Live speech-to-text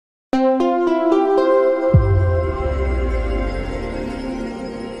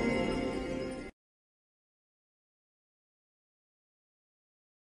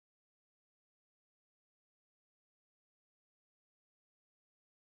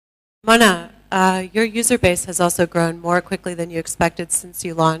Mona, your user base has also grown more quickly than you expected since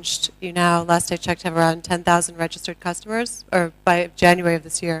you launched. You now, last I checked, have around 10,000 registered customers, or by January of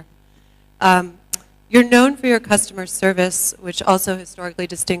this year. You're known for your customer service, which also historically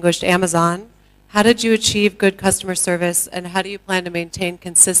distinguished Amazon. How did you achieve good customer service, and how do you plan to maintain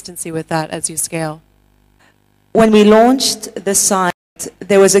consistency with that as you scale? When we launched the site,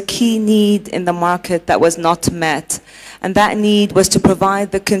 there was a key need in the market that was not met. And that need was to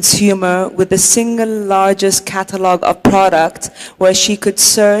provide the consumer with the single largest catalog of products where she could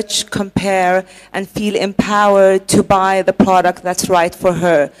search, compare, and feel empowered to buy the product that's right for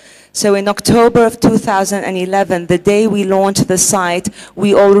her. So in October of 2011, the day we launched the site,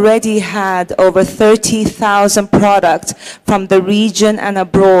 we already had over 30,000 products from the region and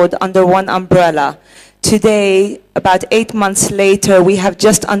abroad under one umbrella. Today, about 8 months later, we have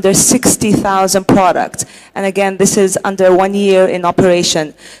just under 60,000 products. And again, this is under 1 year in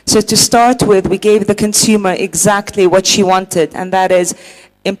operation. So to start with, we gave the consumer exactly what she wanted, and that is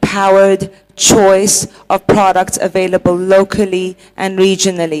empowered choice of products available locally and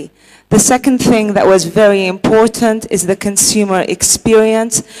regionally. The second thing that was very important is the consumer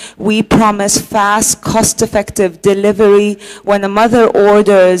experience. We promise fast, cost-effective delivery. When a mother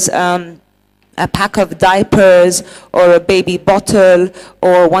orders a pack of diapers or a baby bottle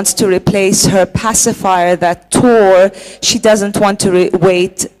or wants to replace her pacifier that tore, she doesn't want to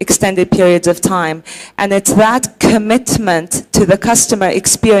wait extended periods of time. And it's that commitment to the customer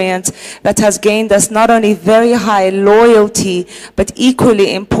experience that has gained us not only very high loyalty, but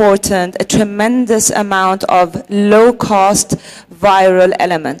equally important, a tremendous amount of low-cost viral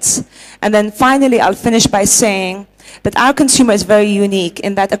elements. And then finally, I'll finish by saying that our consumer is very unique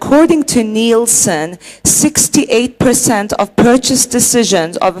in that according to Nielsen, 68% of purchase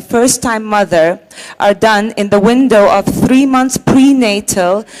decisions of a first-time mother are done in the window of 3 months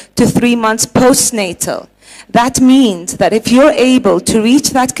prenatal to 3 months postnatal. That means that if you're able to reach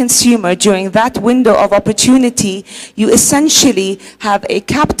that consumer during that window of opportunity, you essentially have a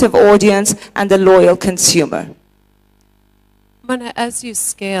captive audience and a loyal consumer. Mona, as you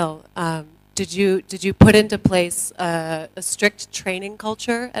scale, did you put into place a strict training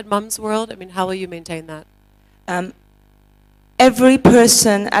culture at Mumzworld? I mean, how will you maintain that? Every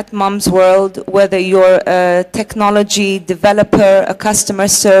person at Mumzworld, whether you're a technology developer, a customer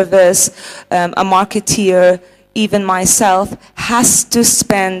service, a marketeer, even myself, has to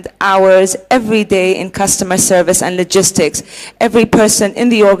spend hours every day in customer service and logistics. Every person in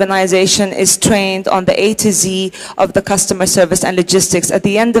the organization is trained on the A to Z of the customer service and logistics. At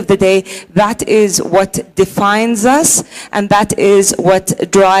the end of the day, that is what defines us, and that is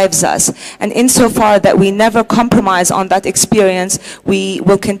what drives us. And insofar that we never compromise on that experience, we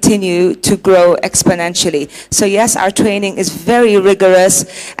will continue to grow exponentially. So yes, our training is very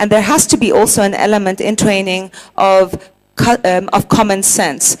rigorous, and there has to be also an element in training of common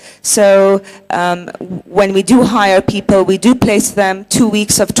sense. So when we do hire people, we do place them 2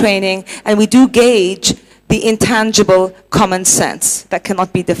 weeks of training, and we do gauge the intangible common sense that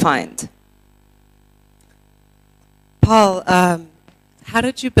cannot be defined. Paul, how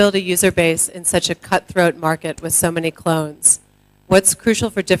did you build a user base in such a cutthroat market with so many clones? What's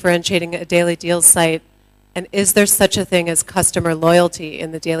crucial for differentiating a daily deals site, and is there such a thing as customer loyalty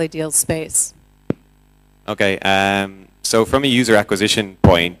in the daily deals space? Okay, so from a user acquisition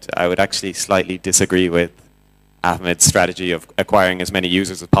point, I would actually slightly disagree with Ahmed's strategy of acquiring as many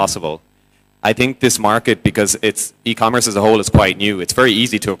users as possible. I think this market, because it's e-commerce as a whole is quite new, it's very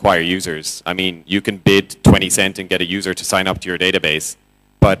easy to acquire users. I mean, you can bid 20 cents and get a user to sign up to your database.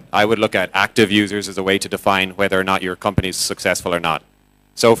 But I would look at active users as a way to define whether or not your company is successful or not.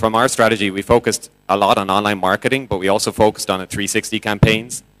 So from our strategy, we focused a lot on online marketing, but we also focused on the 360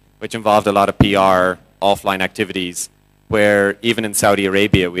 campaigns, which involved a lot of PR, offline activities, where even in Saudi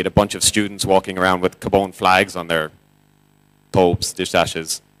Arabia, we had a bunch of students walking around with Cobone flags on their tobes, dish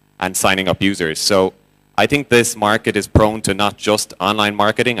dashes, and signing up users. So I think this market is prone to not just online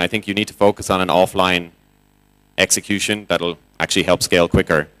marketing. I think you need to focus on an offline execution that'll actually help scale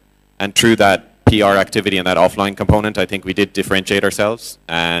quicker. And through that PR activity and that offline component, I think we did differentiate ourselves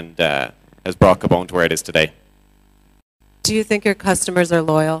and has brought Cobone to where it is today. Do you think your customers are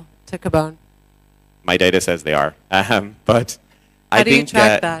loyal to Cobone? My data says they are. But how do you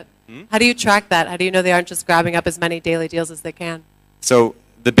track that? How do you track that? How do you know they aren't just grabbing up as many daily deals as they can? So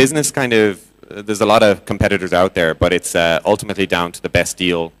the business kind of, there's a lot of competitors out there, but it's ultimately down to the best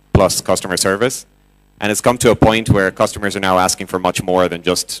deal plus customer service. And it's come to a point where customers are now asking for much more than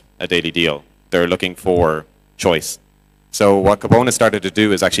just a daily deal. They're looking for choice. So what Cobone has started to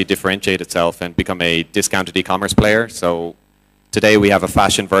do is actually differentiate itself and become a discounted e-commerce player. So Today we have a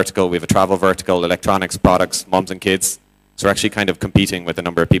fashion vertical, we have a travel vertical, electronics, products, mums and kids. So we're actually kind of competing with a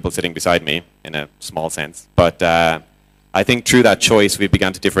number of people sitting beside me in a small sense. But I think through that choice we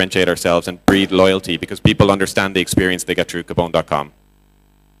began to differentiate ourselves and breed loyalty because people understand the experience they get through Cobone.com.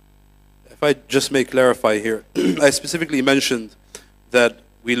 If I just may clarify here, I specifically mentioned that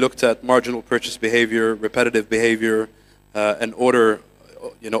we looked at marginal purchase behavior, repetitive behavior, and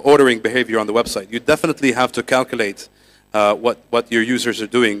ordering behavior on the website. You definitely have to calculate what your users are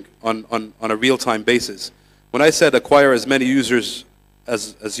doing on a real-time basis. When I said acquire as many users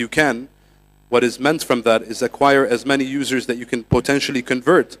as you can, what is meant from that is acquire as many users that you can potentially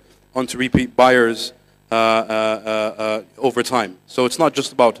convert onto repeat buyers over time. So it's not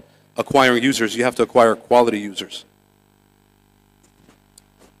just about acquiring users, you have to acquire quality users.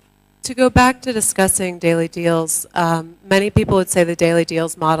 To go back to discussing daily deals, many people would say the daily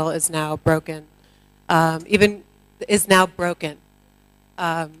deals model is now broken. Even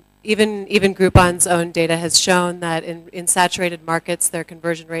Groupon's own data has shown that in saturated markets, their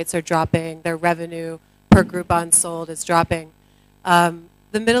conversion rates are dropping, their revenue per Groupon sold is dropping. The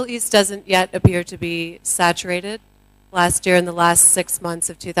Middle East doesn't yet appear to be saturated. Last year, in the last 6 months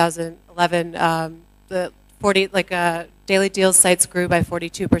of 2011, the daily deals sites grew by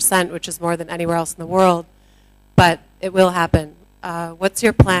 42%, which is more than anywhere else in the world. But it will happen. What's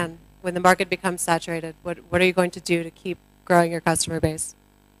your plan when the market becomes saturated? What are you going to do to keep growing your customer base?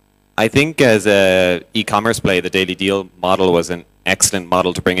 I think as an e-commerce play, the daily deal model was an excellent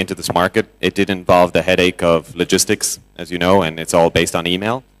model to bring into this market. It did involve the headache of logistics, as you know, and it's all based on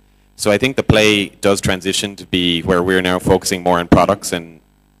email. So I think the play does transition to be where we're now focusing more on products and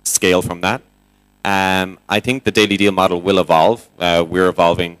scale from that. I think the daily deal model will evolve. We're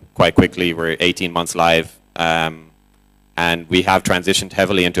evolving quite quickly. We're 18 months live, and we have transitioned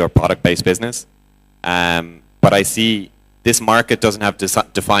heavily into a product-based business. But I see this market doesn't have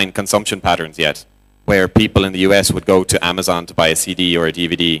defined consumption patterns yet, where people in the US would go to Amazon to buy a CD or a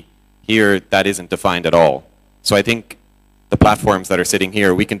DVD. Here, that isn't defined at all. So I think the platforms that are sitting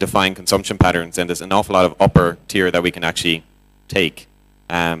here, we can define consumption patterns, and there's an awful lot of upper tier that we can actually take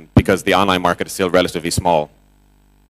because the online market is still relatively small.